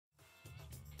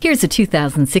Here's a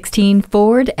 2016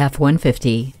 Ford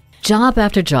F-150. Job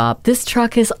after job, this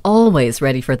truck is always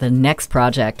ready for the next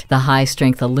project. The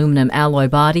high-strength aluminum alloy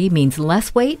body means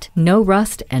less weight, no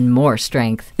rust, and more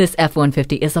strength. This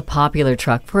F-150 is a popular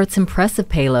truck for its impressive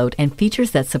payload and features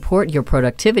that support your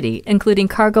productivity, including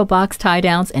cargo box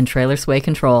tie-downs and trailer sway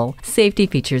control. Safety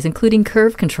features including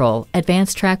curve control,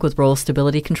 advanced track with roll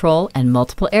stability control, and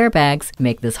multiple airbags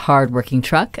make this hard-working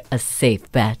truck a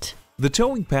safe bet. The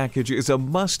towing package is a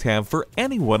must-have for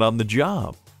anyone on the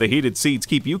job. The heated seats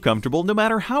keep you comfortable no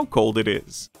matter how cold it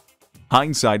is.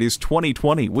 Hindsight is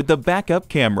 20/20 with the backup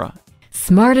camera.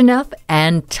 Smart enough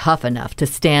and tough enough to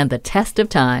stand the test of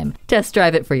time. Test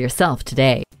drive it for yourself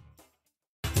today.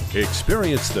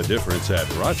 Experience the difference at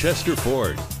Rochester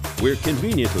Ford. We're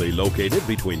conveniently located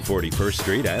between 41st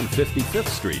Street and 55th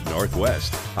Street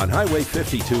Northwest on Highway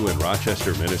 52 in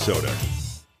Rochester, Minnesota.